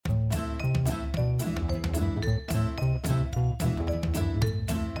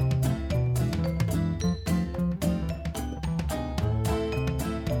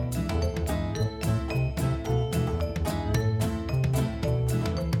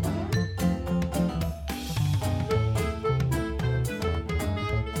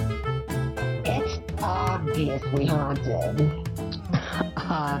Obviously haunted.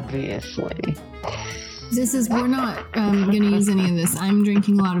 Obviously. We're not going to use any of this. I'm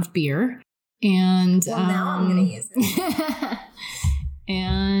drinking a lot of beer. And now I'm going to use it.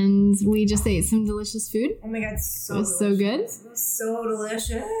 And we just ate some delicious food. Oh my God, It was so good. It was so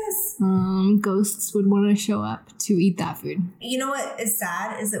delicious. Ghosts would want to show up to eat that food. You know what is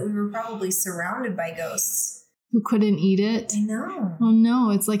sad is that we were probably surrounded by ghosts. Who couldn't eat it? I know. Oh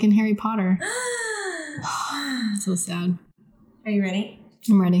no, it's like in Harry Potter. So sad. Are you ready?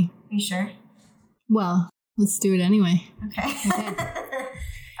 I'm ready. Are you sure? Well, let's do it anyway. Okay.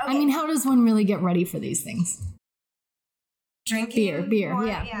 I mean, how does one really get ready for these things? Drinking beer, more?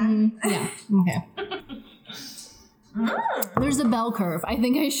 yeah. Mm-hmm. Yeah, okay. There's a bell curve. I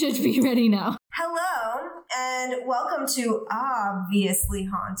think I should be ready now. Hello, and welcome to Obviously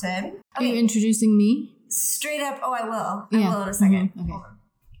Haunted. Are you introducing me? Straight up, I will. I Yeah. will in a second. Mm-hmm. Okay. Hold on.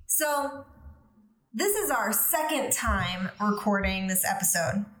 So, this is our second time recording this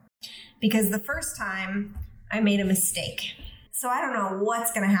episode because the first time I made a mistake. So I don't know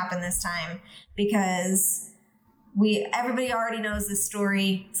what's going to happen this time because everybody already knows this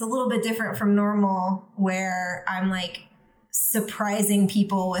story. It's a little bit different from normal where I'm like surprising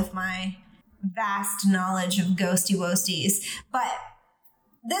people with my vast knowledge of ghosty wosties. But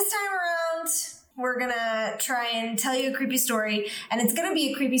this time around, we're going to try and tell you a creepy story, and it's going to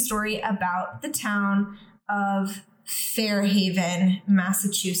be a creepy story about the town of Fairhaven,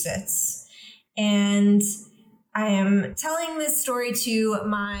 Massachusetts. And I am telling this story to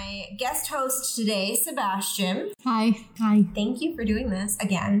my guest host today, Sebastian. Hi. Thank you for doing this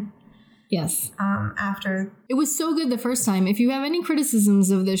again. Yes. After It was so good the first time. If you have any criticisms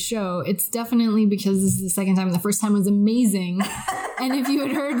of this show, it's definitely because this is the second time. The first time was amazing. And if you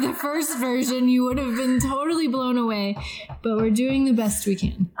had heard the first version, you would have been totally blown away. But we're doing the best we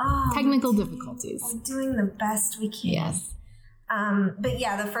can. Technical difficulties. We're doing the best we can. Yes. But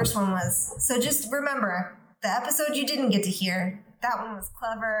yeah, the first one was. So just remember, the episode you didn't get to hear, that one was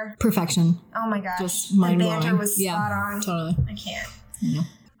clever. Perfection. Oh my gosh. Just mind-blowing. The banter was spot on. Totally. I can't. Yeah.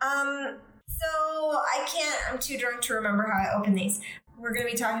 So I can't, I'm too drunk to remember how I opened these. We're going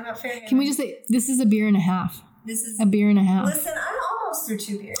to be talking about Fairhaven. Can we just say, this is a beer and a half. This is a beer and a half. Listen, I'm almost through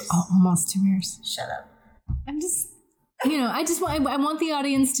 2 beers. Oh, almost 2 beers. Shut up. I'm just, I want the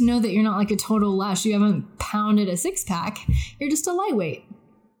audience to know that you're not like a total lush. You haven't pounded a 6-pack. You're just a lightweight.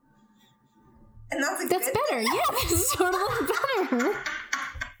 And that's better. Thing. Yeah, that's totally better.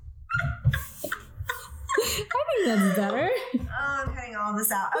 I think that's better. Oh, I'm cutting all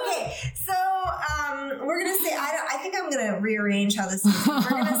this out. Okay, so we're gonna say I think I'm gonna rearrange how this is. We're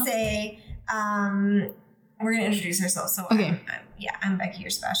gonna say we're gonna introduce ourselves. So okay. I'm Becky or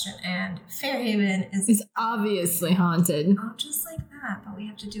Sebastian, and Fairhaven is obviously haunted. Oh, just like that, but we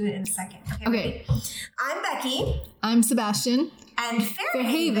have to do it in a second. Okay. I'm Becky. I'm Sebastian. And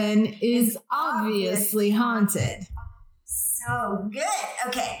Fairhaven is obviously haunted. So good.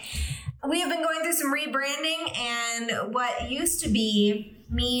 Okay. We have been going through some rebranding, and what used to be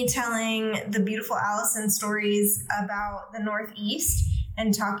me telling the beautiful Allison stories about the Northeast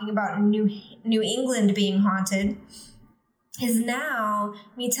and talking about New England being haunted is now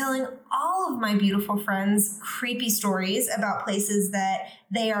me telling all of my beautiful friends creepy stories about places that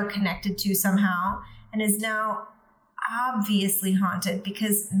they are connected to somehow, and is now obviously haunted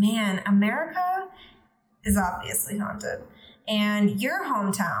because, man, America is obviously haunted. And your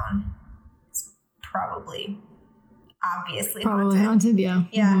hometown is probably obviously haunted. Yeah.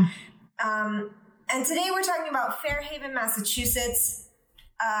 Yeah. Mm-hmm. And today we're talking about Fairhaven, Massachusetts.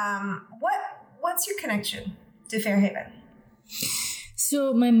 What's your connection to Fairhaven?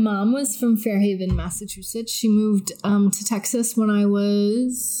 So my mom was from Fairhaven, Massachusetts. She moved to Texas when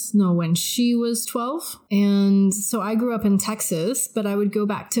she was 12. And so I grew up in Texas, but I would go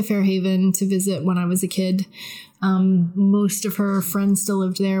back to Fairhaven to visit when I was a kid. Most of her friends still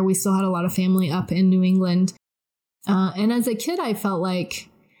lived there. We still had a lot of family up in New England. And as a kid, I felt like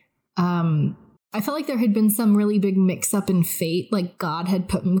there had been some really big mix up in fate. Like God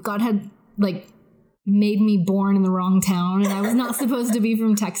had made me born in the wrong town, and I was not supposed to be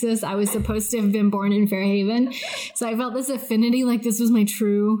from Texas. I was supposed to have been born in Fairhaven. So I felt this affinity, like this was my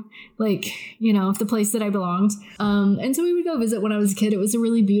true, the place that I belonged. And so we would go visit when I was a kid. It was a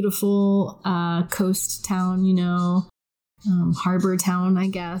really beautiful coast town, harbor town, I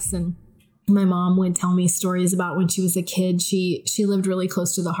guess. And my mom would tell me stories about when she was a kid. She lived really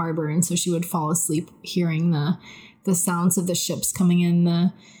close to the harbor, and so she would fall asleep hearing the sounds of the ships coming in,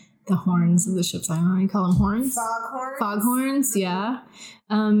 the horns of the ships. I don't know how you call them, horns? Foghorns, yeah.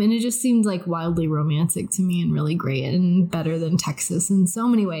 And it just seemed like wildly romantic to me and really great and better than Texas in so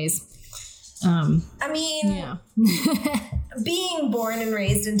many ways. I mean, Yeah. being born and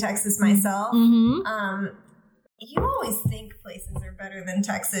raised in Texas myself, Mm-hmm. You always think places are better than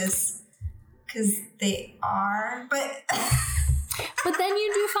Texas because they are, but But then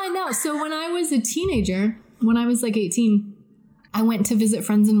you do find out. So when I was a teenager, when I was like 18, I went to visit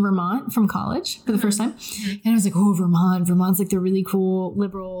friends in Vermont from college for the first time. And I was like, oh, Vermont's like the really cool,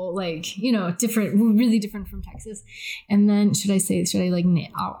 liberal, like, you know, different, really different from Texas. And then should I like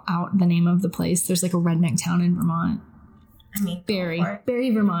out the name of the place? There's like a redneck town in Vermont. I mean, Barry,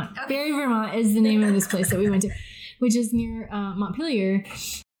 Vermont. Okay. Barry, Vermont is the name of this place that we went to, which is near Montpelier.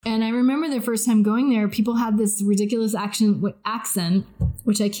 And I remember the first time going there, people had this ridiculous accent,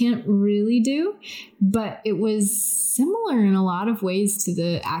 which I can't really do, but it was similar in a lot of ways to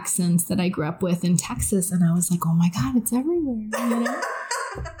the accents that I grew up with in Texas. And I was like, oh my God, it's everywhere, you know?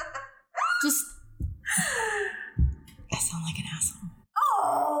 Just, I sound like an asshole.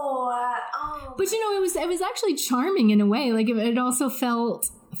 But you know, it was actually charming in a way. Like it also felt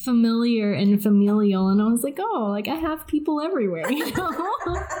familiar and familial, and I was like, oh, like I have people everywhere, you know?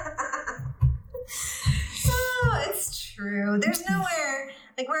 Oh, it's true. There's nowhere,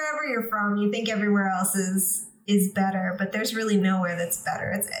 like wherever you're from, you think everywhere else is better, but there's really nowhere that's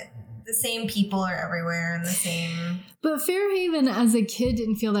better. It's the same people are everywhere and the same. But Fairhaven as a kid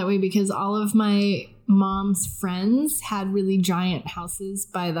didn't feel that way because all of my mom's friends had really giant houses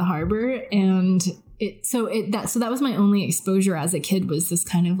by the harbor, and that was my only exposure as a kid, was this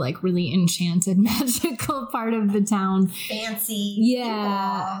kind of like really enchanted, magical part of the town. Fancy.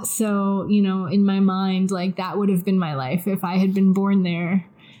 Yeah. People. So, you know, in my mind, like that would have been my life if I had been born there.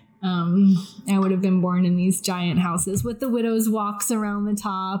 I would have been born in these giant houses with the widow's walks around the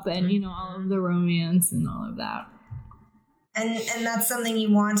top and, you know, all of the romance and all of that. And that's something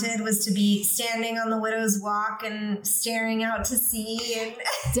you wanted, was to be standing on the widow's walk and staring out to sea. And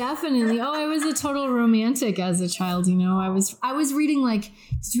Definitely. Oh, I was a total romantic as a child. You know, I was reading, like,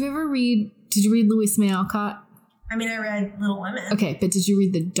 did you read Louisa May Alcott? I mean, I read Little Women. Okay, but did you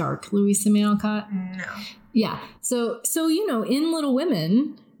read the dark Louisa May Alcott? No. Yeah. So you know, in Little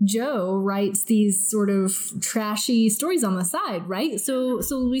Women, Jo writes these sort of trashy stories on the side, right? So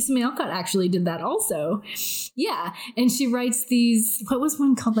Louisa May Alcott actually did that also. Yeah. And she writes these, what was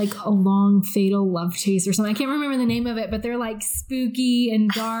one called, like A Long Fatal Love Chase or something? I can't remember the name of it, but they're like spooky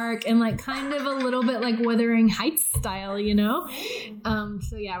and dark and like kind of a little bit like Wuthering Heights style, you know?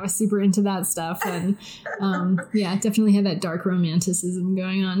 So yeah, I was super into that stuff. And yeah, definitely had that dark romanticism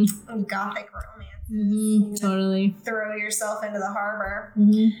going on. Gothic romance. Mm-hmm, totally. Throw yourself into the harbor.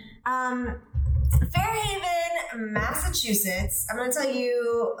 Mm-hmm. Fairhaven, Massachusetts. I'm going to tell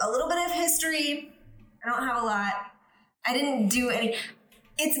you a little bit of history. I don't have a lot. I didn't do any.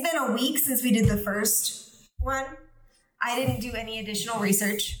 It's been a week since we did the first one. I didn't do any additional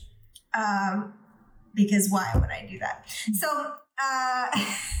research because why would I do that? So I'm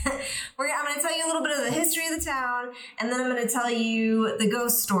going to tell you a little bit of the history of the town, and then I'm going to tell you the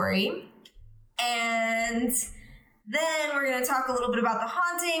ghost story. And then we're going to talk a little bit about the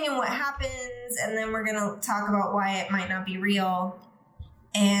haunting and what happens, and then we're going to talk about why it might not be real,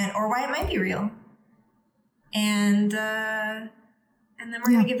 or why it might be real. And then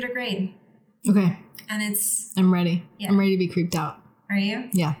we're going to give it a grade. Okay. And I'm ready. Yeah. I'm ready to be creeped out. Are you?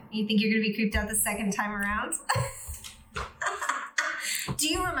 Yeah. You think you're going to be creeped out the second time around? Do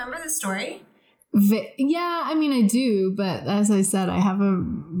you remember the story? Yeah, I mean, I do, but as I said, I have a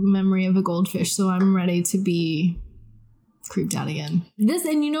memory of a goldfish, so I'm ready to be creeped out again.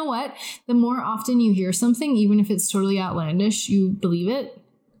 And you know what? The more often you hear something, even if it's totally outlandish, you believe it.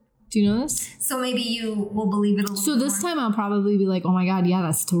 Do you know this? So maybe you will believe it a little bit So this time I'll probably be like, oh my God, yeah,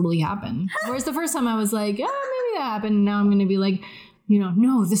 that's totally happened. Whereas the first time I was like, yeah, maybe that happened. Now I'm going to be like, you know,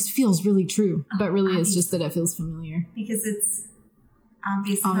 no, this feels really true. But really it's just that it feels familiar. Because it's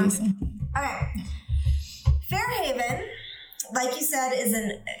obviously. Okay. Fairhaven, like you said,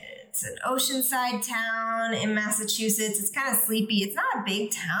 it's an oceanside town in Massachusetts. It's kind of sleepy. It's not a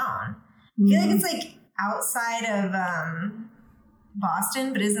big town. I feel like it's like outside of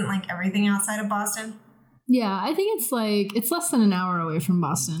Boston, but isn't like everything outside of Boston? Yeah, I think it's less than an hour away from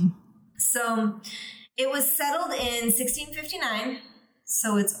Boston. So it was settled in 1659.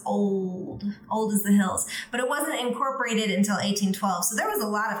 So it's old as the hills, but it wasn't incorporated until 1812. So there was a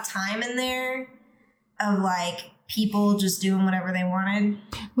lot of time in there of like people just doing whatever they wanted.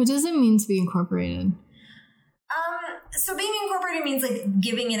 What does it mean to be incorporated? So being incorporated means like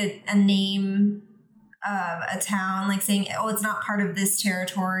giving it a name of a town, like saying, oh, it's not part of this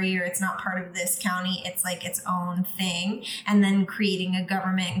territory or it's not part of this county. It's like its own thing. And then creating a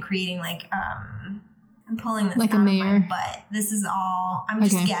government and creating like, I'm pulling this like out a of mayor. my butt. This is all, I'm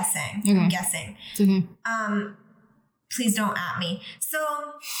just guessing. Okay. I'm guessing. It's okay. Please don't at me. So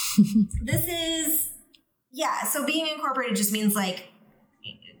this is, so being incorporated just means like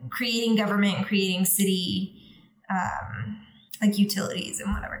creating government and creating city, like utilities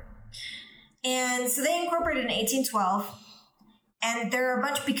and whatever. And so they incorporated in 1812. And there are a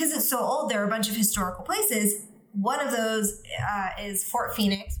bunch, because it's so old, there are a bunch of historical places. One of those is Fort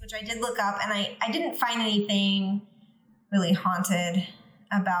Phoenix, which I did look up, and I didn't find anything really haunted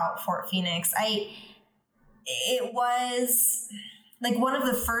about Fort Phoenix. It was like one of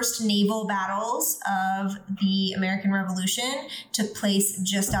the first naval battles of the American Revolution took place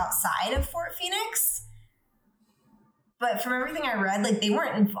just outside of Fort Phoenix. But from everything I read, like they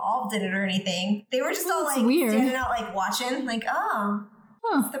weren't involved in it or anything. They were just all like standing out, like watching, like,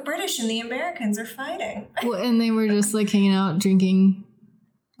 the British and the Americans are fighting. Well, and they were just like hanging out, drinking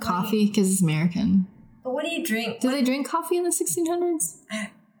coffee because it's American. But what do you drink? Did they drink coffee in the 1600s?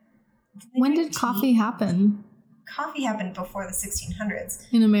 When did coffee happen? Coffee happened before the 1600s.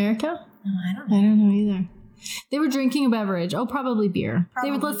 In America? Oh, I don't know. I don't know either. They were drinking a beverage. Oh, probably beer.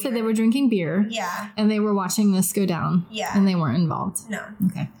 Let's say they were drinking beer. Yeah. And they were watching this go down. Yeah. And they weren't involved. No.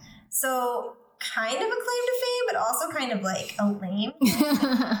 Okay. So kind of a claim to fame, but also kind of like a lame.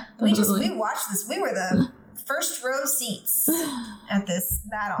 we watched this. We were the first row seats at this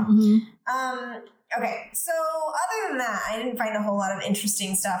battle. Mm-hmm. Okay. So other than that, I didn't find a whole lot of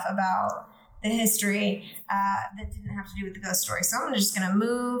interesting stuff about the history that didn't have to do with the ghost story. So I'm just going to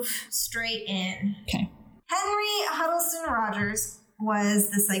move straight in. Okay. Henry Huddleston Rogers was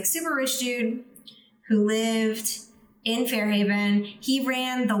this like super rich dude who lived in Fairhaven. He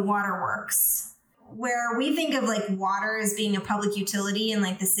ran the waterworks, where we think of like water as being a public utility and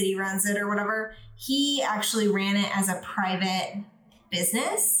like the city runs it or whatever. He actually ran it as a private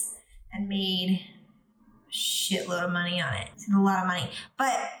business and made a shitload of money on it. A lot of money.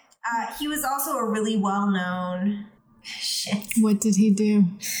 But he was also a really well-known... Shit. What did he do?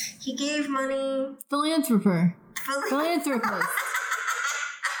 He gave money. Philanthropist.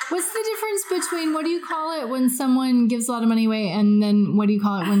 What's the difference between, what do you call it when someone gives a lot of money away, and then what do you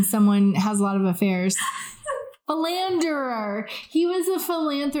call it when someone has a lot of affairs? Philanderer. He was a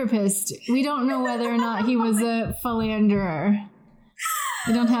philanthropist. We don't know whether or not he was a philanderer.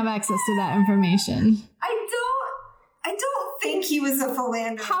 We don't have access to that information. I don't think he was a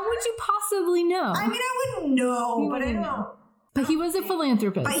philanderer. How would you possibly know? I mean, I wouldn't know, but I don't. But he was a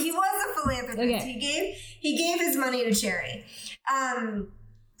philanthropist. But he was a philanthropist. Okay. He gave his money to charity.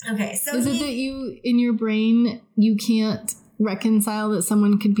 Okay, so is it that you, in your brain, you can't reconcile that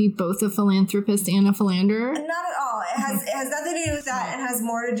someone could be both a philanthropist and a philanderer? Not at all. It has nothing to do with that. It has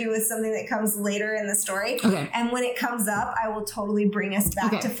more to do with something that comes later in the story. Okay. And when it comes up, I will totally bring us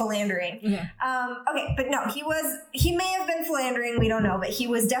back to philandering. Okay. Okay, but no, he may have been philandering, we don't know, but he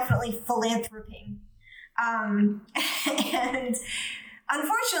was definitely philanthroping. And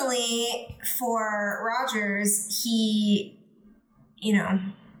unfortunately for Rogers, he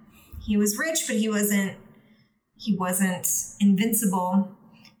was rich, but he wasn't invincible.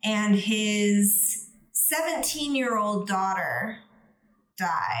 And his 17-year-old daughter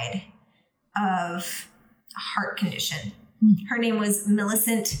died of a heart condition. Her name was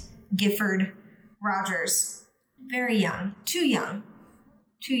Millicent Gifford Rogers. Very young, too young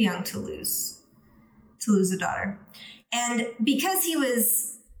to lose a daughter. And because he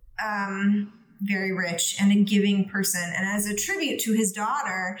was very rich and a giving person, and as a tribute to his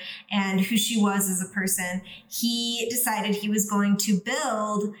daughter and who she was as a person, he decided he was going to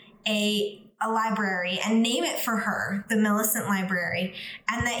build a library and name it for her, the Millicent Library,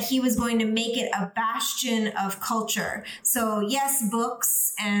 and that he was going to make it a bastion of culture. So yes,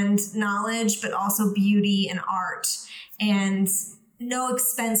 books and knowledge, but also beauty and art, and no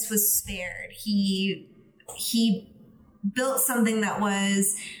expense was spared. He built something that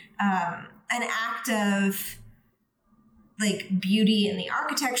was an act of like beauty in the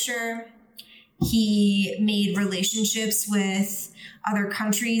architecture. He made relationships with other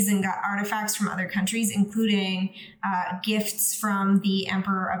countries and got artifacts from other countries, including gifts from the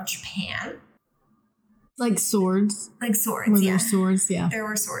Emperor of Japan. Like swords? Like swords, Were yeah. there swords? Yeah. There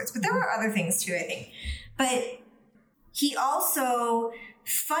were swords, but there were other things too, I think. But he also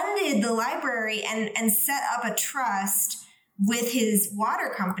funded the library and set up a trust with his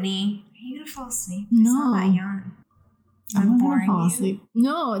water company. Are you going to fall asleep? No. I saw that yawn. I'm going to fall asleep.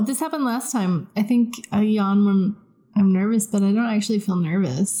 No, this happened last time. I think I yawn when I'm nervous, but I don't actually feel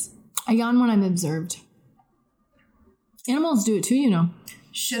nervous. I yawn when I'm observed. Animals do it too, you know.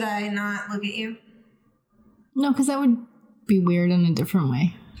 Should I not look at you? No, because that would be weird in a different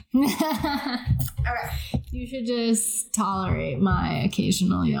way. Okay. You should just tolerate my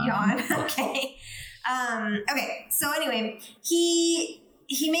occasional yawn. Okay. Okay. So anyway, he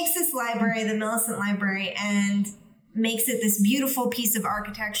makes this library, the Millicent Library, and makes it this beautiful piece of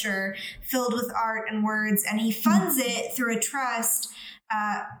architecture filled with art and words, and he funds it through a trust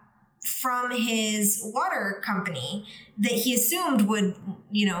from his water company that he assumed would,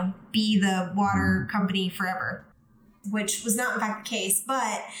 be the water company forever, which was not in fact the case,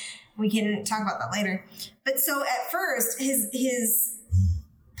 but we can talk about that later. But so at first, his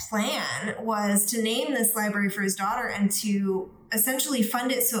plan was to name this library for his daughter and to essentially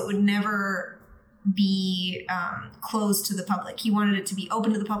fund it so it would never be closed to the public. He wanted it to be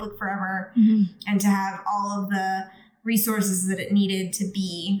open to the public forever and to have all of the resources that it needed to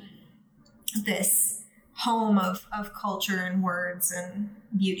be this home of culture and words and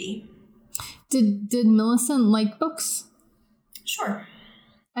beauty. Did Millicent like books? Sure.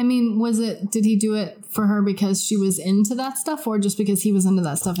 I mean, did he do it for her because she was into that stuff, or just because he was into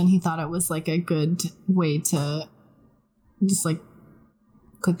that stuff and he thought it was like a good way to just like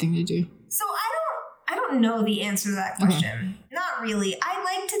good thing to do? So I don't know the answer to that question. Okay. Not really. I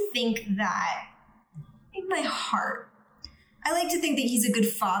like to think that in my heart, I like to think that he's a good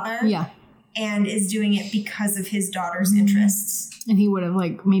father. Yeah. And is doing it because of his daughter's interests. And he would have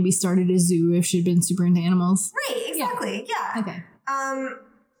like maybe started a zoo if she'd been super into animals. Right, exactly. Yeah. Okay.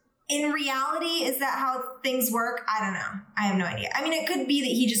 In reality, is that how things work? I don't know. I have no idea. I mean, it could be that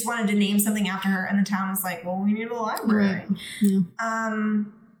he just wanted to name something after her and the town was like, well, we need a library. Right. Yeah.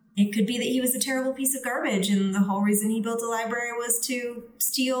 It could be that he was a terrible piece of garbage and the whole reason he built a library was to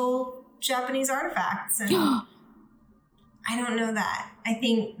steal Japanese artifacts. And I don't know that. I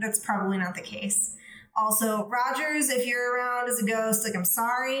think that's probably not the case. Also, Rogers, if you're around as a ghost, like, I'm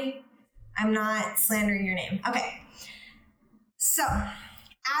sorry. I'm not slandering your name. Okay. So,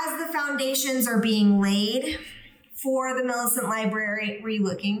 as the foundations are being laid for the Millicent Library, were you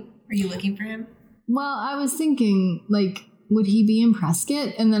looking for him? Well, I was thinking, like, would he be in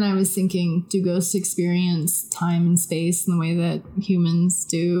Prescott? And then I was thinking, do ghosts experience time and space in the way that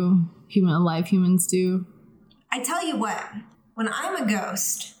alive humans do? I tell you what, when I'm a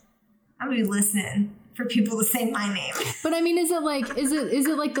ghost, I'm going to be listening for people to say my name. But I mean, is it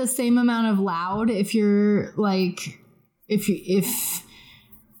like the same amount of loud if you're like, if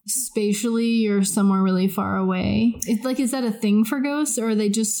spatially you're somewhere really far away? It's like, is that a thing for ghosts, or are they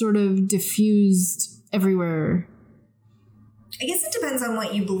just sort of diffused everywhere? I guess it depends on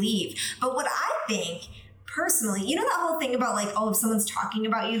what you believe. But what I think, personally, you know that whole thing about like, oh, if someone's talking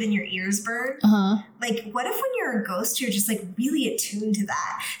about you, then your ears burn? Uh-huh. Like, what if when you're a ghost, you're just like really attuned to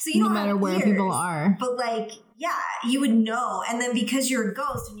that? So you don't no matter have where ears, people are. But like, yeah, you would know. And then because you're a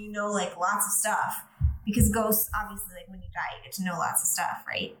ghost and you know like lots of stuff, because ghosts, obviously, like when you die, you get to know lots of stuff,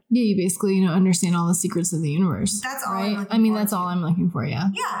 right? Yeah, you basically, understand all the secrets of the universe. That's all. Right? That's all I'm looking for. Yeah.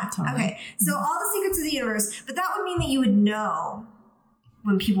 Yeah. Totally. Okay. So all the secrets of the universe, but that would mean that you would know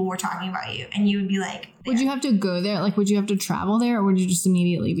when people were talking about you, and you would be like, there. Would you have to go there? Like, would you have to travel there, or would you just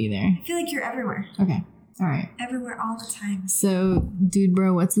immediately be there? I feel like you're everywhere. Okay. All right. Everywhere all the time. So, dude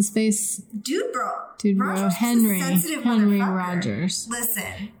bro, what's his face? Dude bro. Rogers Henry Rogers.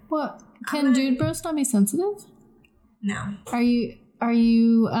 Listen. What? Can dude bros not be sensitive? No. Are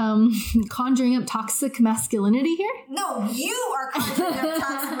you conjuring up toxic masculinity here? No, you are conjuring up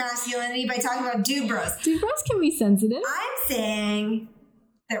toxic masculinity by talking about dude bros. Dude bros can be sensitive. I'm saying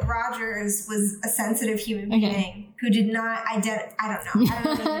that Rogers was a sensitive human being who did not I don't know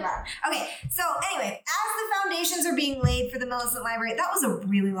anything about it. Okay, so anyway, as the foundations are being laid for the Millicent Library, that was a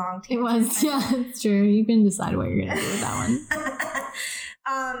really long tangent. It was, yeah, it's true. You can decide what you're going to do with that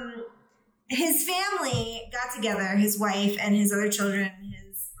one. His family got together, his wife and his other children,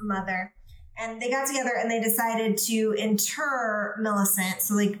 his mother, and they got together and they decided to inter Millicent,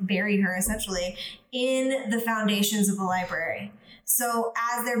 so like bury her essentially, in the foundations of the library. So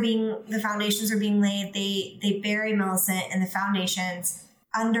as the foundations are being laid, they bury Millicent in the foundations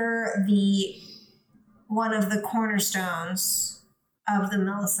under one of the cornerstones of the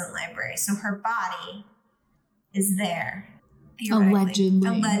Millicent Library. So her body is there.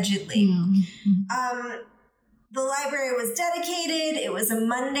 Allegedly. Mm-hmm. The library was dedicated. It was a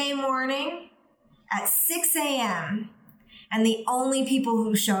Monday morning at 6 a.m. And the only people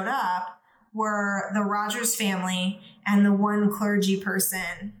who showed up were the Rogers family and the one clergy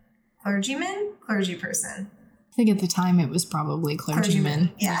person. Clergy person. I think at the time it was probably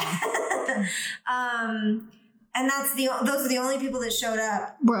clergyman. Yeah. And those are the only people that showed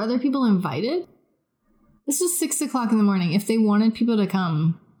up. Were other people invited? This was 6 o'clock in the morning. If they wanted people to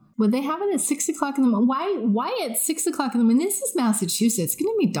come, Would they have it at 6 o'clock in the morning? Why at 6 o'clock in the morning? This is Massachusetts. It's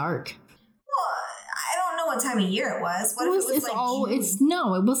going to be dark. Well, I don't know what time of year it was. What if it was June?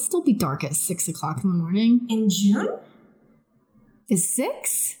 No, it will still be dark at 6 o'clock in the morning. In June? Is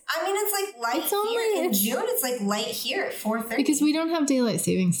 6? I mean, it's like light here. In June, it's like light here at 4:30. Because we don't have daylight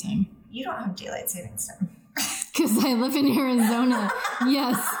savings time. You don't have daylight savings time. Because I live in Arizona.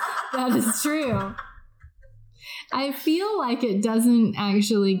 Yes, that is true. I feel like it doesn't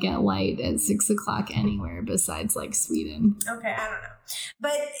actually get light at 6 o'clock anywhere besides like Sweden. Okay, I don't know.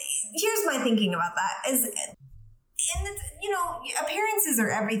 But here's my thinking about that is, appearances are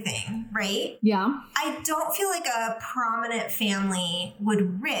everything, right? Yeah. I don't feel like a prominent family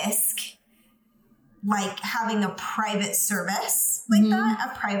would risk like having a private service like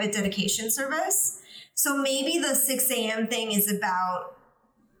that, a private dedication service. So maybe the 6 a.m. thing is about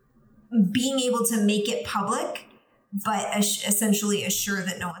being able to make it public, but essentially assure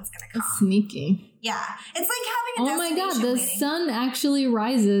that no one's going to come. That's sneaky. Yeah. It's like having a destination Oh my God, the waiting. sun actually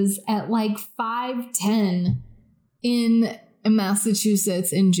rises at like 5:10 in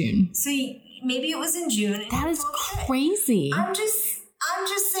Massachusetts in June. So maybe it was in June. That is crazy. I'm just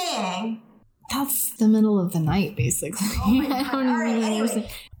saying. That's the middle of the night, basically. Oh my God. I don't All right, even anyway,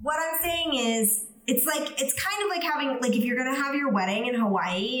 what I'm saying is, it's kind of like having, like, if you're going to have your wedding in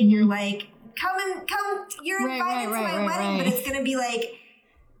Hawaii and you're like, come, you're invited to my wedding, but it's going to be like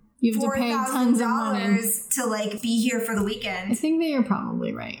you have to pay tons of money to like be here for the I weekend. think that you're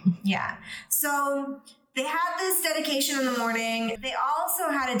probably right. Yeah. So they had this dedication in the morning. They also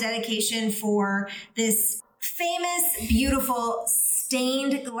had a dedication for this famous, beautiful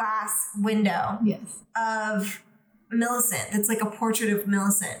stained glass window of Millicent. That's like a portrait of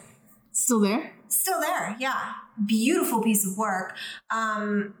Millicent. Still there? Still there, yeah. Beautiful piece of work.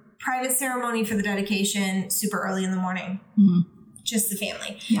 Private ceremony for the dedication, super early in the morning. Just the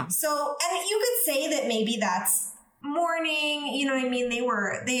family. Yeah. So, and you could say that maybe that's mourning, you know what I mean?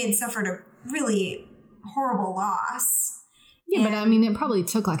 They had suffered a really horrible loss. Yeah, but I mean, it probably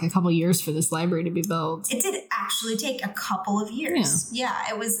took like a couple years for this library to be built. It did actually take a couple of years. Yeah,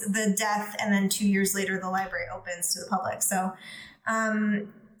 it was the death, and then 2 years later, the library opens to the public. So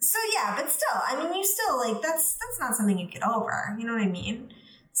yeah, but still, I mean, you still like that's not something you get over. You know what I mean?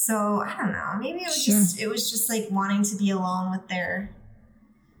 So I don't know. Maybe it was just like wanting to be alone with their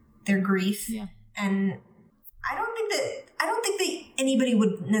grief. Yeah. And I don't think that anybody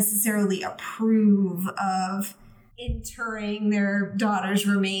would necessarily approve of interring their daughter's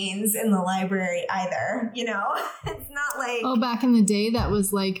remains in the library either. You know, it's not like back in the day, that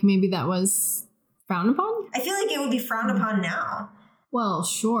was like maybe that was frowned upon. I feel like it would be frowned upon now. Well,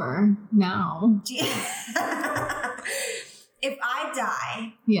 sure. Now. If I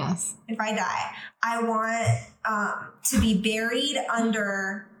die, yes. I want to be buried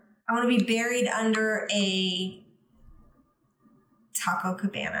under. I want to be buried under a taco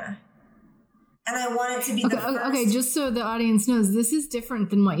cabana, and I want it to be the first. Okay, just so the audience knows, this is different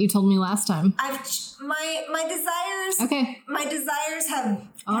than what you told me last time. My desires. Okay. My desires have.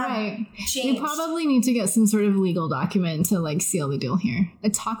 All right. Changed. You probably need to get some sort of legal document to like seal the deal here. A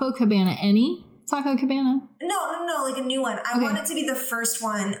taco cabana, any taco cabana? No, like a new one. I want it to be the first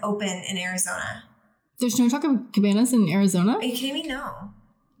one open in Arizona. There's no taco cabanas in Arizona? Are you kidding me?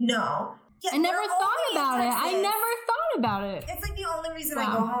 No. Yeah, I never thought about it. It's like the only reason I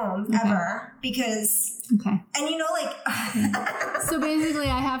go home ever because. Okay. And you know, like. So basically,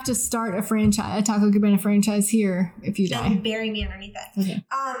 I have to start a taco cabana franchise here if you die. And bury me underneath it. Okay.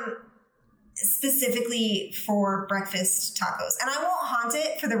 Specifically for breakfast tacos, and I won't haunt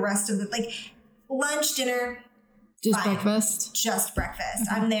it for the rest of the lunch, dinner. Just fine. breakfast? Just breakfast.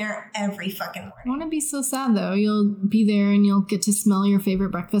 Okay. I'm there every fucking morning. I want to be so sad, though. You'll be there and you'll get to smell your favorite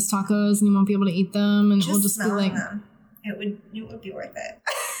breakfast tacos and you won't be able to eat them. And it'll just be like... them. It would be worth it.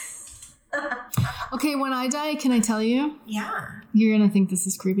 Okay, when I die, can I tell you? Yeah. You're going to think this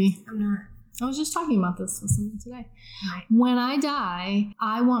is creepy. I'm not. I was just talking about this with someone today. Right. When I die,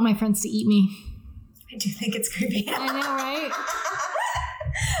 I want my friends to eat me. I do think it's creepy. I know, right?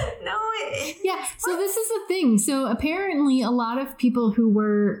 No, yeah. So this is the thing. So apparently, a lot of people who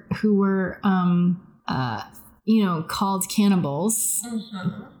were called cannibals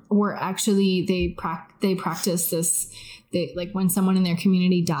were actually they practice this. They like when someone in their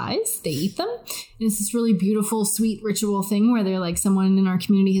community dies, they eat them. And it's this really beautiful, sweet ritual thing where they're like, someone in our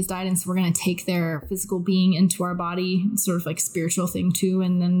community has died, and so we're going to take their physical being into our body, it's sort of like spiritual thing too,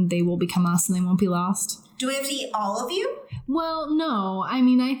 and then they will become us and they won't be lost. Do we have to eat all of you? Well, no. I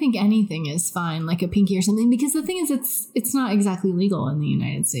mean, I think anything is fine, like a pinky or something, because the thing is, it's not exactly legal in the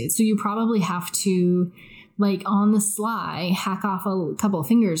United States. So you probably have to like on the sly, hack off a couple of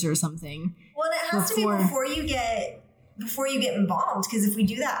fingers or something. Well, and it has to be before you get embalmed, because if we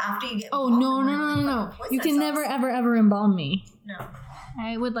do that after you get embalmed... No. You can never, ever embalm me. No.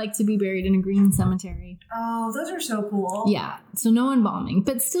 I would like to be buried in a green cemetery. Oh, those are so cool. Yeah, so no embalming.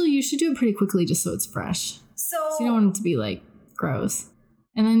 But still, you should do it pretty quickly just so it's fresh. So you don't want it to be, like, gross.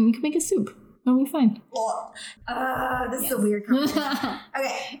 And then you can make a soup. It'll be fine. This is a weird conversation.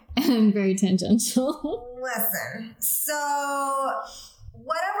 Okay. And very tangential. Listen. So,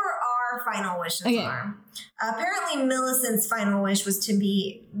 whatever our final wishes are. Apparently, Millicent's final wish was to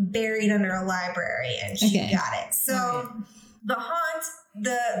be buried under a library, and she got it. So, the haunt,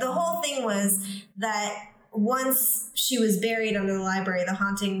 the whole thing was that once she was buried under the library, the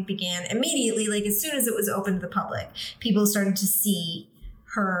haunting began immediately. Like, as soon as it was open to the public, people started to see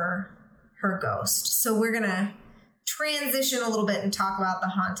her ghost. So we're gonna transition a little bit and talk about the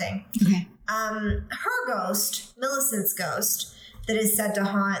haunting. Okay. Her ghost, Millicent's ghost, that is said to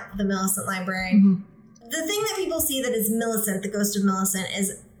haunt the Millicent Library. Mm-hmm. The thing that people see that is Millicent, the ghost of Millicent,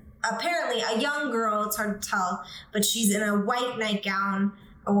 is apparently a young girl. It's hard to tell, but she's in a white nightgown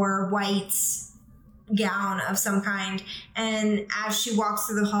or white gown of some kind, and as she walks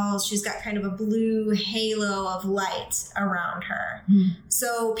through the halls, she's got kind of a blue halo of light around her.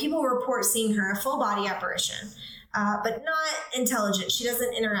 So people report seeing her, a full body apparition, but not intelligent. She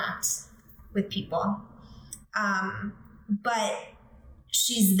doesn't interact with people, but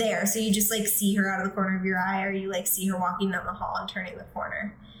she's there, so you just like see her out of the corner of your eye, or you like see her walking down the hall and turning the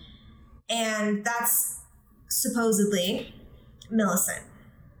corner, and that's supposedly Millicent.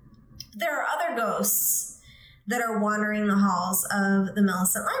 There are other ghosts that are wandering the halls of the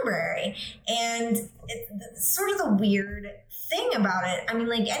Millicent Library. And it's sort of the weird thing about it. I mean,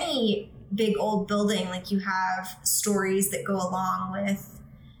 like any big old building, like you have stories that go along with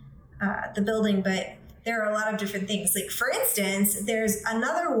the building, but there are a lot of different things. Like, for instance, there's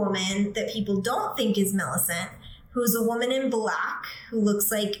another woman that people don't think is Millicent, who's a woman in black who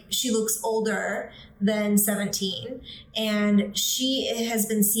looks older than 17. And she has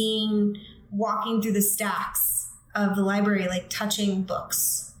been seen walking through the stacks of the library, like touching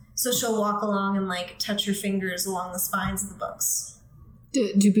books. So she'll walk along and like touch her fingers along the spines of the books.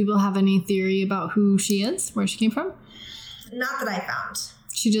 Do people have any theory about who she is, where she came from? Not that I found.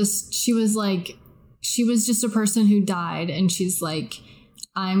 She was just a person who died, and she's like,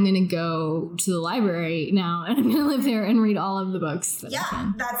 I'm going to go to the library now, and I'm going to live there and read all of the books that I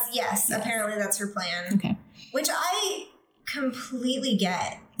can. Yes. Apparently that's her plan. Okay. Which I completely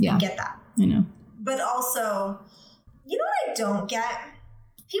get. Yeah. I get that. I know. But also, you know what I don't get?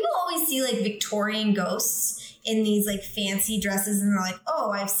 People always see like Victorian ghosts in these like fancy dresses, and they're like,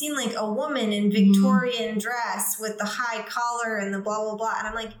 oh, I've seen like a woman in Victorian dress with the high collar and the blah, blah, blah. And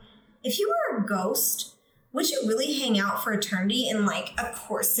I'm like, if you were a ghost, would you really hang out for eternity in like a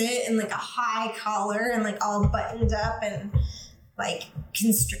corset and like a high collar and like all buttoned up and like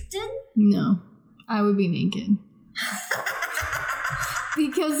constricted? No, I would be naked.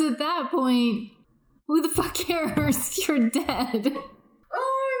 Because at that point, who the fuck cares? You're dead.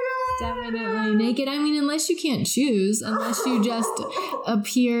 Oh my God. Definitely naked. I mean, unless you can't choose, unless you just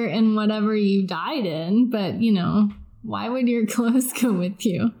appear in whatever you died in. But, you know, why would your clothes go with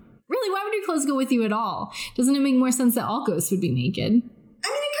you? Really, why would your clothes go with you at all? Doesn't it make more sense that all ghosts would be naked? I mean,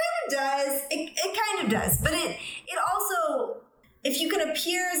 it kind of does. It kind of does. But it also, if you can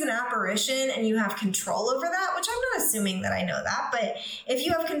appear as an apparition and you have control over that, which I'm not assuming that I know that, but if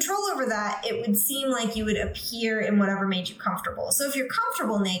you have control over that, it would seem like you would appear in whatever made you comfortable. So if you're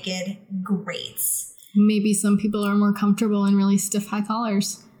comfortable naked, great. Maybe some people are more comfortable in really stiff high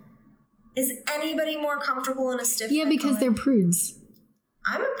collars. Is anybody more comfortable in a stiff high because collar? They're prudes.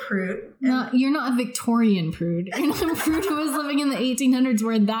 I'm a prude. No, you're not a Victorian prude. You're not a prude who was living in the 1800s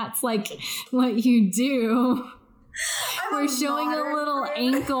where that's like what you do. Where showing a little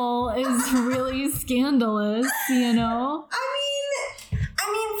ankle is really scandalous, you know?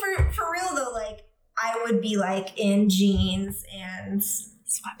 I mean, for real though, like I would be like in jeans and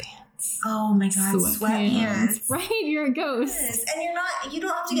sweatpants. Oh my God, sweatpants. Right? You're a ghost. Yes. And you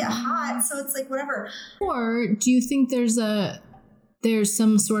don't have to get hot, so it's like whatever. Or do you think there's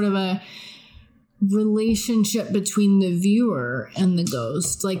some sort of a relationship between the viewer and the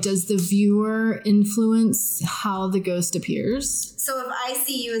ghost? Like, does the viewer influence how the ghost appears? So if I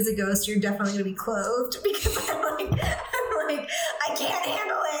see you as a ghost, you're definitely going to be clothed because I'm like, I can't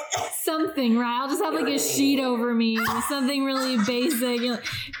handle it. Something, right? I'll just have like a sheet over me, something really basic. You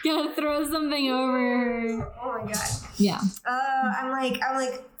gotta throw something over her. Oh my God. Yeah. I'm like.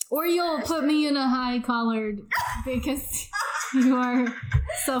 Or you'll put me in a high collared because You are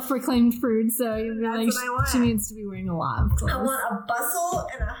self-proclaimed prude, so you'll be That's what I want. she needs to be wearing a lot of clothes. I want a bustle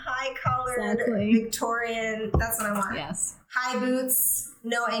and a high-collared Exactly. Victorian. That's what I want. Yes. High boots,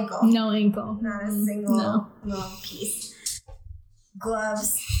 no ankle. No ankle. Not a single No. little piece.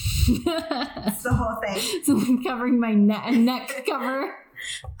 Gloves. It's the whole thing. So I'm covering my neck cover.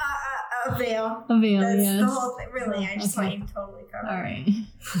 A veil. A veil, That's yes. the whole thing. Really, I just Okay. want you totally covered. All right.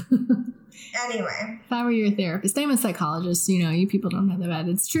 Anyway. If I were your therapist, I'm a psychologist, you people don't know that.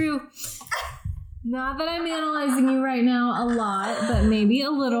 It's true. Not that I'm analyzing you right now a lot, but maybe a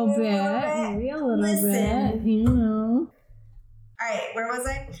little bit. Maybe a little Listen. bit. All right, where was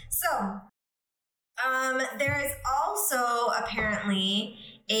I? So, there is also apparently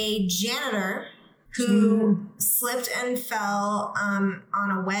a janitor who slipped and fell on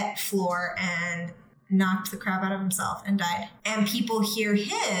a wet floor and knocked the crap out of himself and died. And people hear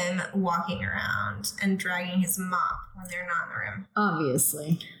him walking around and dragging his mop when they're not in the room.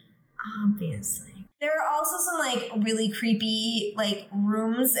 Obviously. There are also some really creepy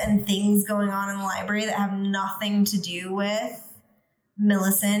rooms and things going on in the library that have nothing to do with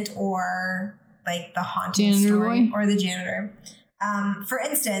Millicent or the haunting Janitor story boy? or the janitor. For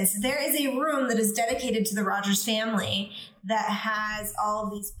instance, there is a room that is dedicated to the Rogers family that has all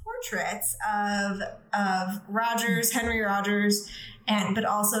of these portraits of Rogers, Henry Rogers, but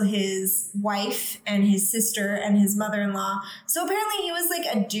also his wife and his sister and his mother-in-law. So apparently he was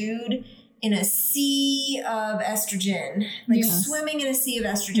a dude in a sea of estrogen, Yes. swimming in a sea of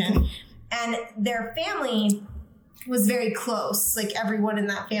estrogen. And their family was very close. Everyone in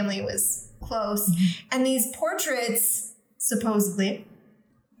that family was close. And these portraits, supposedly,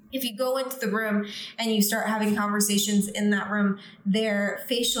 if you go into the room and you start having conversations in that room, their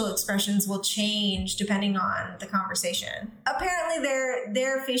facial expressions will change depending on the conversation. Apparently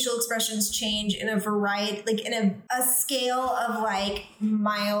their facial expressions change in a variety, in a scale of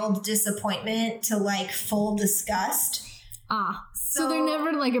mild disappointment to full disgust. Ah. So they're never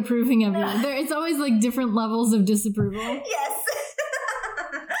approving of you. It's always different levels of disapproval. Yes.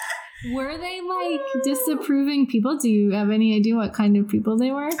 Were they disapproving people? Do you have any idea what kind of people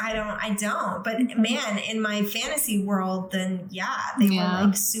they were? I don't. But man, in my fantasy world, then they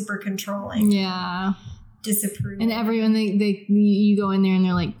were super controlling. Yeah. Disapproving. And everyone you go in there and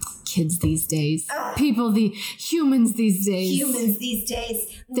they're like, kids these days. People humans these days. Humans these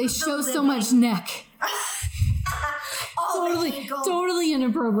days. They show so much neck. All the ankles. Totally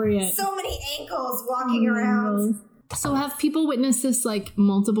inappropriate. So many ankles walking around. So have people witnessed this,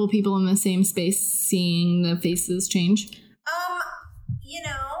 multiple people in the same space seeing the faces change?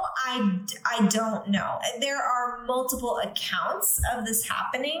 I don't know. There are multiple accounts of this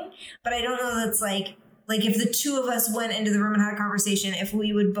happening, but I don't know that's if the two of us went into the room and had a conversation, if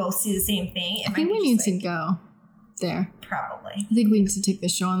we would both see the same thing. I think we need to go there. Probably. I think we need to take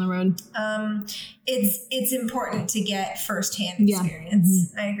this show on the road. It's important to get firsthand experience.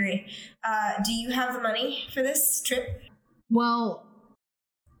 Mm-hmm. I agree. Do you have the money for this trip? Well,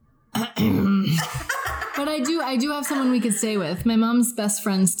 but I do have someone we could stay with. My mom's best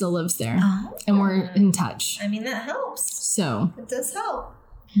friend still lives there, and we're in touch. I mean, that helps. So It does help.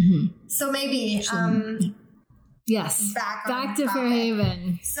 mm-hmm. So maybe, yes, back to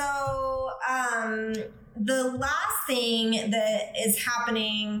Fairhaven. So, the last thing that is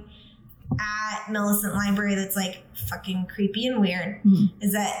happening at Millicent Library that's fucking creepy and weird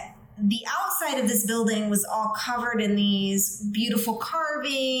is that the outside of this building was all covered in these beautiful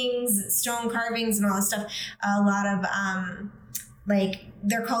carvings, stone carvings and all this stuff. A lot of,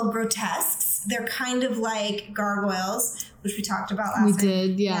 they're called grotesques. They're kind of like gargoyles, which we talked about last time. We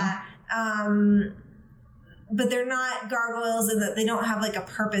did, yeah. But they're not gargoyles in that they don't have a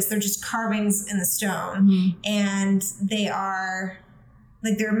purpose. They're just carvings in the stone. And they are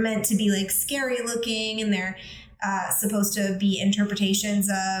they're meant to be scary looking, and they're supposed to be interpretations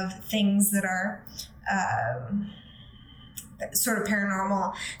of things that are sort of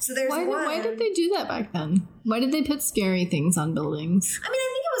paranormal. So there's Why did they do that back then? Why did they put scary things on buildings? I mean, I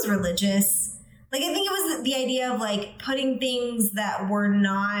think it was religious. I think it was the idea of putting things that were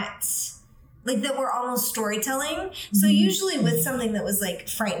not that were almost storytelling. So usually with something that was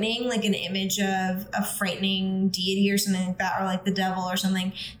frightening, an image of a frightening deity or something like that, or the devil or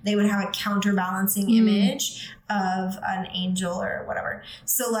something, they would have a counterbalancing image of an angel or whatever.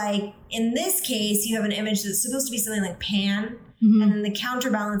 So in this case, you have an image that's supposed to be something like Pan. And then the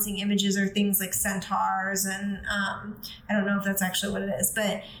counterbalancing images are things like centaurs and I don't know if that's actually what it is,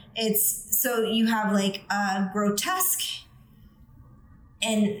 but so you have a grotesque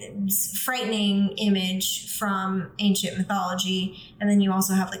and frightening image from ancient mythology, and then you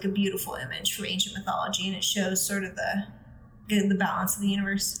also have a beautiful image from ancient mythology, and it shows sort of the the balance of the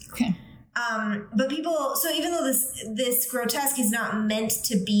universe. Okay. But people, so even though this grotesque is not meant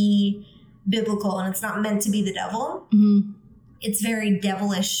to be biblical and it's not meant to be the devil, it's very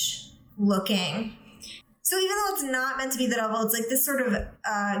devilish looking. So even though it's not meant to be the devil, it's like this sort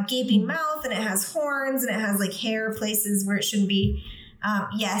of gaping mouth, and it has horns, and it has like hair places where it shouldn't be.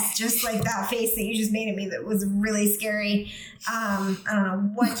 Yes, just like that face that you just made at me that was really scary. I don't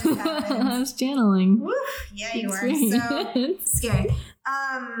know what just happened. I was channeling. Woo, yeah, you are. Great. So scary.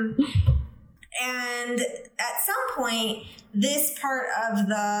 And at some point, this part of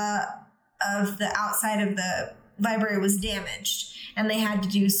the outside of the library was damaged, and they had to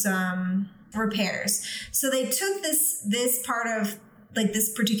do some repairs. So they took this part of like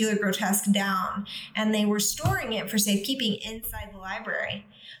this particular grotesque down, and they were storing it for safekeeping inside the library.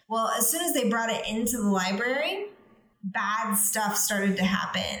 Well, as soon as they brought it into the library, bad stuff started to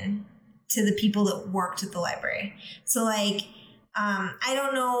happen to the people that worked at the library. So like, I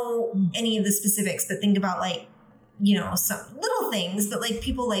don't know any of the specifics, but think about like, you know, some little things, but like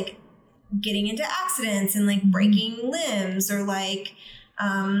people like getting into accidents and like breaking limbs, or like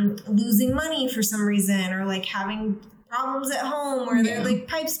losing money for some reason, or like having problems at home where they're like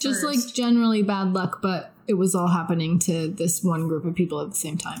pipes burst. Just like generally bad luck, but it was all happening to this one group of people at the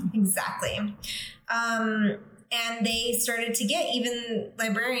same time. Exactly. And they started to get even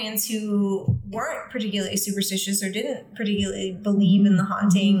librarians who weren't particularly superstitious or didn't particularly believe in the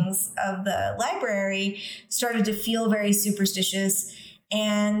hauntings of the library started to feel very superstitious.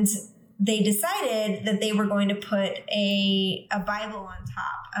 And they decided that they were going to put a Bible on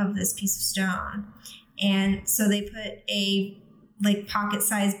top of this piece of stone. And so they put a like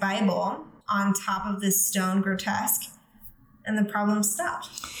pocket-sized Bible on top of this stone grotesque, and the problem stopped.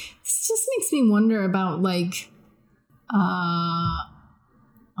 This just makes me wonder about like,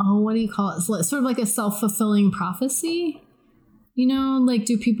 what do you call it? It's sort of like a self-fulfilling prophecy. You know, like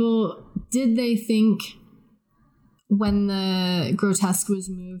did they think when the grotesque was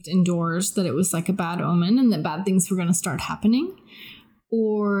moved indoors that it was like a bad omen and that bad things were going to start happening?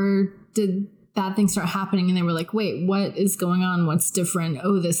 Or did bad things start happening and they were like, wait, what is going on? What's different?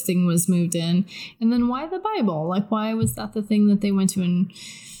 Oh, this thing was moved in. And then why the Bible? Like, why was that the thing that they went to? And,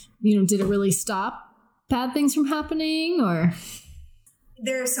 you know, did it really stop bad things from happening? Or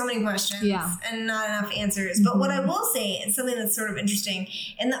there are so many questions and not enough answers. But what I will say is something that's sort of interesting.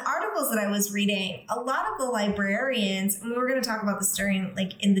 In the articles that I was reading, a lot of the librarians, and we're going to talk about this during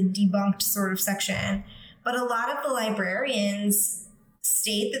like in the debunked sort of section, but a lot of the librarians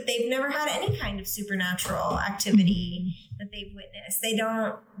state that they've never had any kind of supernatural activity that they've witnessed. They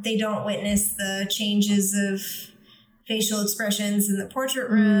don't witness the changes of facial expressions in the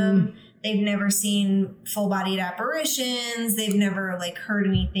portrait room. They've never seen full-bodied apparitions. They've never like heard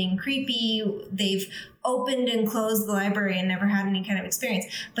anything creepy. They've opened and closed the library and never had any kind of experience.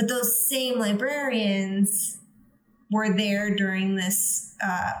 But those same librarians were there during this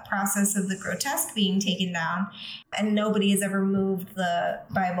process of the grotesque being taken down, and nobody has ever moved the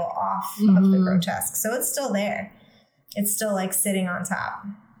Bible off of the grotesque. So it's still there. It's still like sitting on top.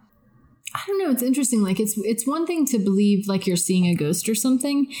 I don't know. It's interesting. Like it's one thing to believe like you're seeing a ghost or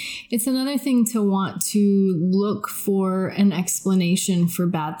something. It's another thing to want to look for an explanation for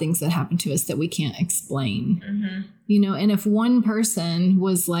bad things that happen to us that we can't explain. You know, and if one person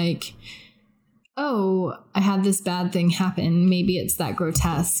was like, oh, I had this bad thing happen, maybe it's that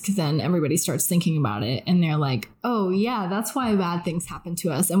grotesque, then everybody starts thinking about it and they're like, oh yeah, that's why bad things happen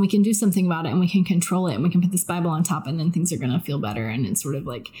to us, and we can do something about it and we can control it and we can put this Bible on top and then things are going to feel better, and it sort of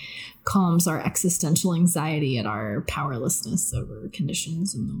like calms our existential anxiety at our powerlessness over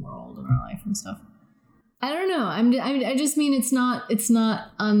conditions in the world and our life and stuff. I don't know. I just mean it's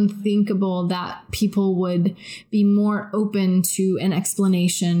not unthinkable that people would be more open to an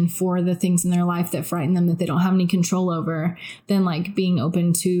explanation for the things in their life that frighten them that they don't have any control over than like being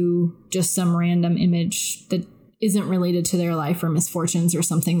open to just some random image that isn't related to their life or misfortunes or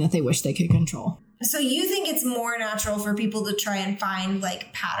something that they wish they could control. So you think it's more natural for people to try and find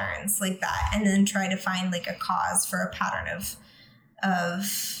like patterns like that and then try to find like a cause for a pattern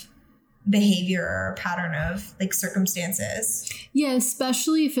of behavior or a pattern of like circumstances? Yeah,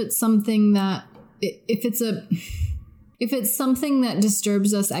 especially if it's something that if it's something that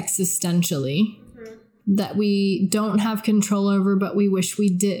disturbs us existentially that we don't have control over but we wish we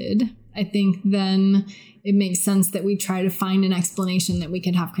did, I think then it makes sense that we try to find an explanation that we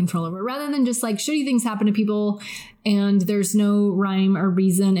can have control over, rather than just like shitty things happen to people and there's no rhyme or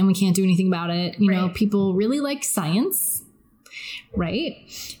reason and we can't do anything about it. You know, people really like science, right?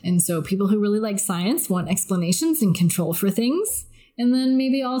 And so people who really like science want explanations and control for things. And then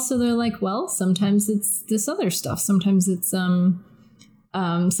maybe also they're like, well, sometimes it's this other stuff. Sometimes it's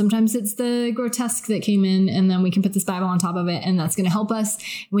the grotesque that came in, and then we can put this Bible on top of it, and that's going to help us.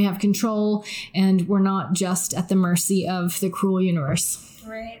 We have control, and we're not just at the mercy of the cruel universe.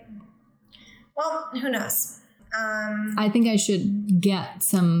 Right. Well, who knows? I think I should get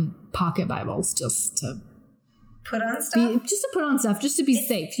some pocket Bibles just to put on stuff? Just to be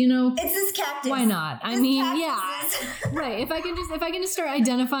safe, you know? It's this cactus. Why not? I mean, yeah. Right. If I can just start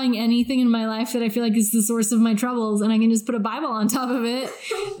identifying anything in my life that I feel like is the source of my troubles, and I can just put a Bible on top of it,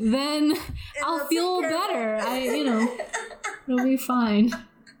 then I'll feel better. It'll be fine.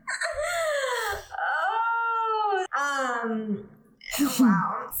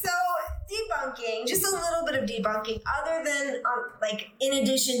 Wow. So debunking, just a little bit of debunking, other than in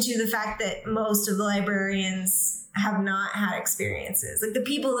addition to the fact that most of the librarians have not had experiences, like the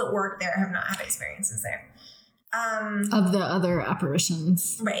people that work there have not had experiences there. Of the other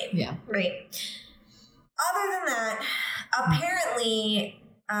apparitions. Right. Yeah. Right. Other than that, apparently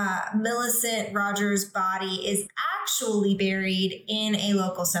Millicent Rogers' body is actually buried in a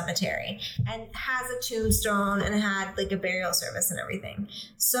local cemetery and has a tombstone and had like a burial service and everything.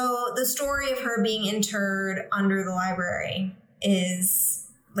 So the story of her being interred under the library is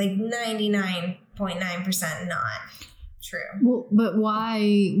like 99.9% not true. Well, but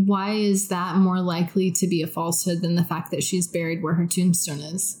why is that more likely to be a falsehood than the fact that she's buried where her tombstone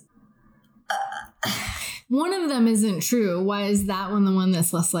is? One of them isn't true. Why is that one the one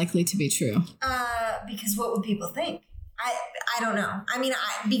that's less likely to be true? Because what would people think? I don't know. I mean,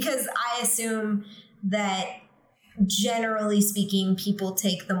 because I assume that generally speaking, people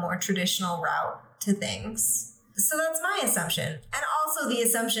take the more traditional route to things. So that's my assumption. And also the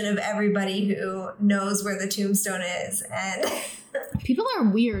assumption of everybody who knows where the tombstone is. And people are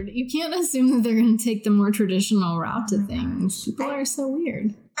weird. You can't assume that they're going to take the more traditional route to things. People are so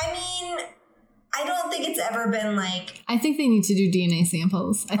weird. I mean, I don't think it's ever been like... I think they need to do DNA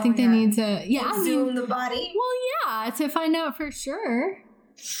samples. I think they need to... Yeah, exhume the body? Well, yeah, to find out for sure.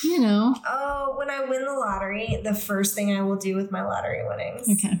 You know. Oh, when I win the lottery, the first thing I will do with my lottery winnings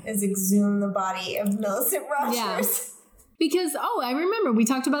is exhume the body of Millicent Rogers. Yeah. Because, I remember we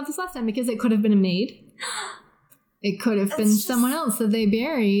talked about this last time, because it could have been a maid. It could have been someone else that they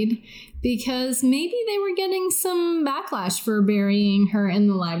buried, because maybe they were getting some backlash for burying her in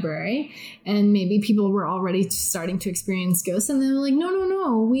the library, and maybe people were already starting to experience ghosts, and they were like,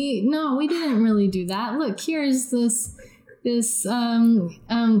 no, we didn't really do that. Look, here's this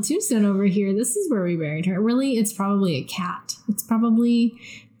tombstone over here. This is where we buried her. Really, it's probably a cat. It's probably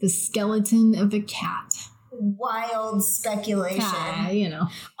the skeleton of a cat. Wild speculation.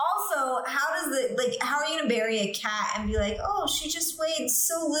 Also, how are you gonna bury a cat and be like, oh, she just weighed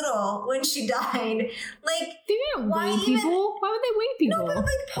so little when she died? Like, they didn't weigh people. Why would they weigh people? No, but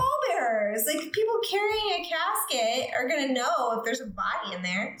like pallbearers, like people carrying a casket are gonna know if there's a body in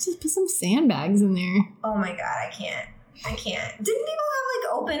there. Just put some sandbags in there. Oh my god, I can't. Didn't people have like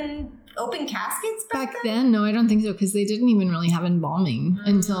open caskets back then? No, I don't think so, because they didn't even really have embalming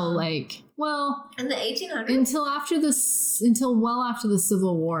until in the 1800s. Until well after the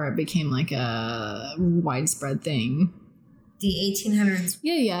Civil War, it became like a widespread thing. The 1800s.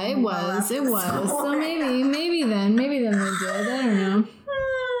 Yeah, it was. So maybe then they did. I don't know.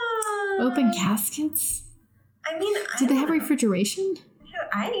 Open caskets. I mean, did they have refrigeration? They had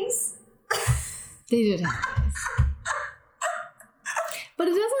ice. They did have ice. But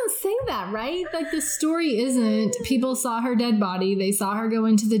it doesn't say that, right? Like, the story isn't people saw her dead body, they saw her go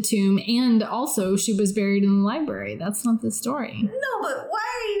into the tomb, and also she was buried in the library. That's not the story. No, but why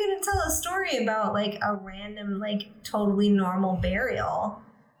are you going to tell a story about, like, a random, like, totally normal burial?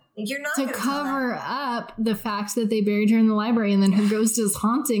 Like, you're not to cover up the fact that they buried her in the library, and then her ghost is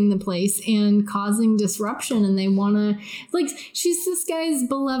haunting the place and causing disruption, and they want to... Like, she's this guy's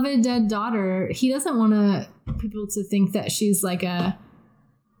beloved dead daughter. He doesn't want people to think that she's, like, a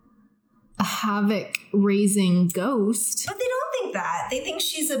havoc-raising ghost. But they don't think that. They think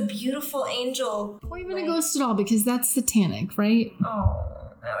she's a beautiful angel. Or even a ghost at all, because that's satanic, right? Oh,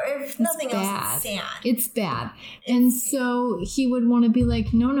 if nothing else, it's sad. It's bad. And so he would want to be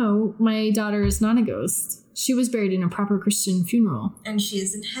like, no, my daughter is not a ghost. She was buried in a proper Christian funeral. And she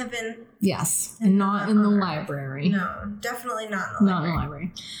is in heaven. Yes, and not in the library. No, definitely not in the library. Not in the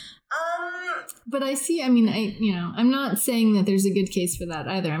library. But I see, I'm not saying that there's a good case for that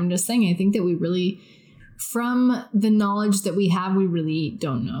either. I'm just saying I think that we really, from the knowledge that we have, we really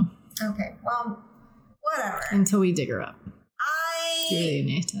don't know. Okay, well, whatever. Until we dig her up. Do a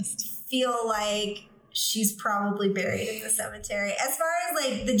DNA test. Feel like she's probably buried in the cemetery. As far as,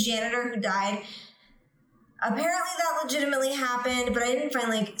 like, the janitor who died, Apparently that legitimately happened, but I didn't find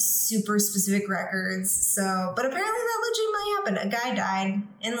like super specific records. So, but apparently that legitimately happened. A guy died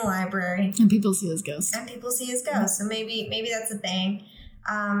in the library. And people see his ghost. And people see his ghost. So maybe that's a thing.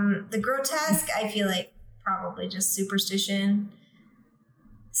 The grotesque, I feel like probably just superstition.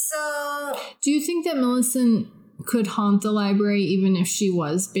 So, do you think that Millicent could haunt the library even if she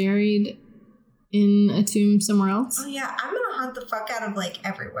was buried in a tomb somewhere else? oh yeah, I'm gonna hunt the fuck out of like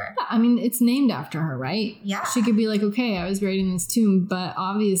everywhere. I mean, it's named after her, right? Yeah. She could be like, okay, I was buried in this tomb, but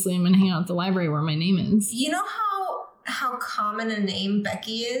obviously I'm gonna hang out at the library where my name is. You know how common a name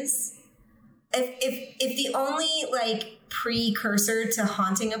Becky is? If the only like precursor to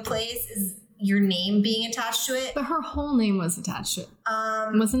haunting a place is your name being attached to it. But her whole name was attached to it.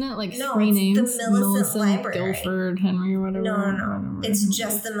 Wasn't it like no, three it's names? the Millicent Library. Guilford, Henry, or whatever. No. It's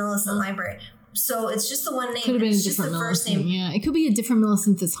just the Millicent Library. So it's just the one name. Could have been it's a just the different first Millicent. name. Yeah, it could be a different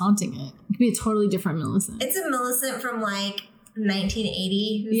Millicent that's haunting it. It could be a totally different Millicent. It's a Millicent from like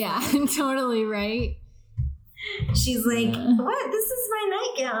 1980. Yeah, totally right. She's like, what? This is my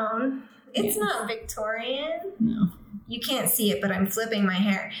nightgown. It's not Victorian. No. You can't see it, but I'm flipping my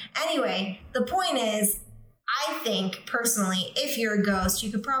hair. Anyway, the point is, I think, personally, if you're a ghost, you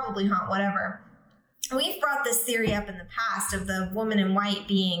could probably haunt whatever. We've brought this theory up in the past of the woman in white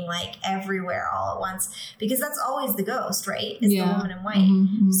being, like, everywhere all at once. Because that's always the ghost, right? Is the woman in white.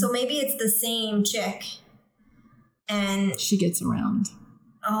 Mm-hmm. So maybe it's the same chick. And she gets around.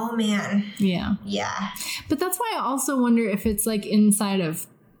 Oh, man. Yeah. Yeah. But that's why I also wonder if it's, like, inside of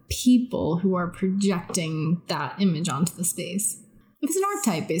people who are projecting that image onto the space. It's an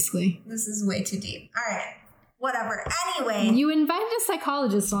archetype, basically. This is way too deep. All right. Whatever. Anyway. You invited a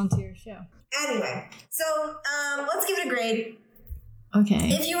psychologist onto your show. Anyway. So, let's give it a grade.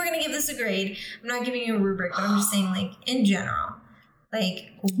 Okay. If you were going to give this a grade, I'm not giving you a rubric, but I'm just saying, like, in general. Like,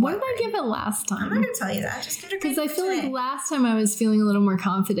 what did I give it last time? I'm not going to tell you that. Just give it a grade. Because I feel like last time I was feeling a little more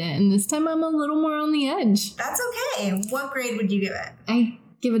confident, and this time I'm a little more on the edge. That's okay. What grade would you give it? I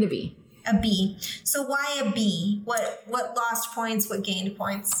give it a B. A B. So why a B? What lost points? What gained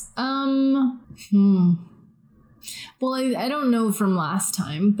points? Well, I don't know from last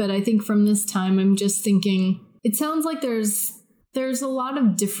time, but I think from this time, I'm just thinking it sounds like there's a lot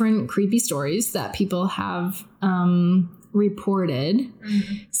of different creepy stories that people have reported.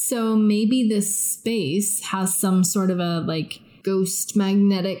 Mm-hmm. So maybe this space has some sort of a like ghost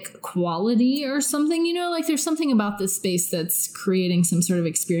magnetic quality or something, you know, like there's something about this space that's creating some sort of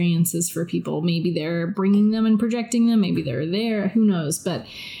experiences for people. Maybe they're bringing them and projecting them. Maybe they're there. Who knows? But,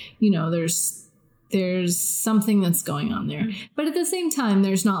 you know, there's something that's going on there. But at the same time,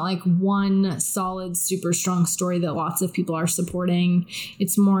 there's not like one solid, super strong story that lots of people are supporting.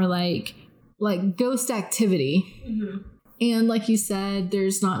 It's more like ghost activity. Mm-hmm. And like you said,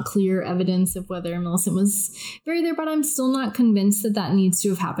 there's not clear evidence of whether Millicent was buried there, but I'm still not convinced that needs to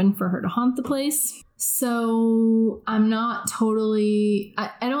have happened for her to haunt the place. So I'm not totally,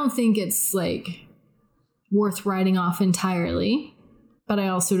 I don't think it's like worth writing off entirely, but I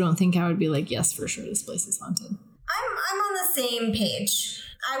also don't think I would be like, yes, for sure, this place is haunted. I'm on the same page.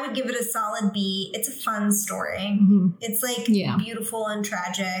 I would give it a solid B. It's a fun story. Mm-hmm. It's like beautiful and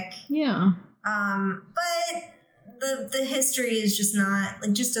tragic. Yeah. But the history is just not,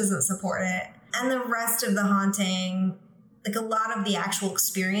 like, just doesn't support it. And the rest of the haunting, like a lot of the actual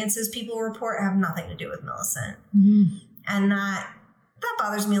experiences people report have nothing to do with Millicent. Mm-hmm. And that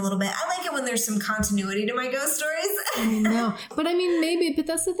bothers me a little bit. I like it when there's some continuity to my ghost stories. No, but I mean, but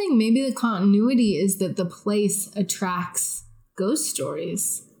that's the thing. Maybe the continuity is that the place attracts ghost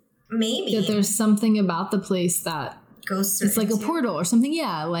stories. Maybe. That there's something about the place that ghosts it's like a portal or something.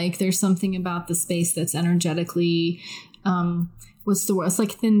 Yeah, like there's something about the space that's energetically, what's the word? It's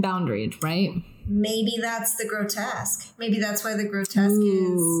like thin boundaried, right? Maybe that's the grotesque. Maybe that's why the grotesque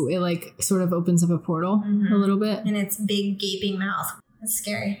is... It like sort of opens up a portal a little bit. And its big gaping mouth. That's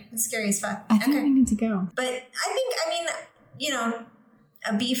scary. It's scary as fuck. I think we need to go. But I mean, you know,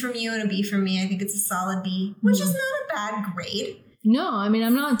 a B from you and a B from me. I think it's a solid B, which is not a bad grade. No, I mean,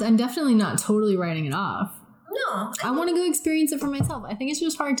 I'm definitely not totally writing it off. No. I want to go experience it for myself. I think it's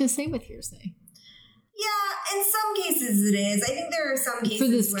just hard to say with hearsay. Yeah, in some cases it is. I think there are some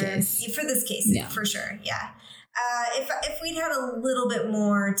cases for this case, yeah. For sure, yeah. If we'd had a little bit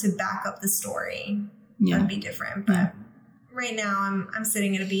more to back up the story, that'd be different. But right now, I'm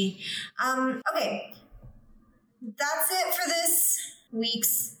sitting at a B. Okay, that's it for this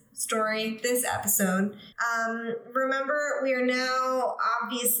week's story, this episode. Remember, we are now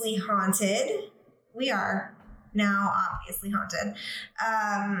obviously haunted. We are now obviously haunted.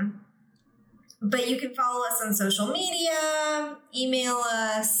 But you can follow us on social media, email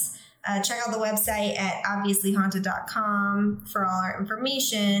us, Check out the website at obviouslyhaunted.com for all our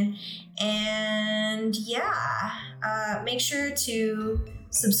information. And make sure to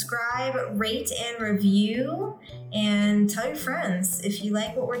subscribe, rate, and review, and tell your friends if you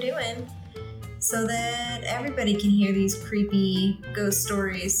like what we're doing, so that everybody can hear these creepy ghost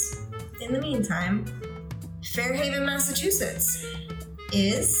stories. In the meantime, Fairhaven, Massachusetts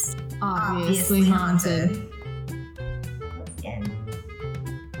is Obviously haunted.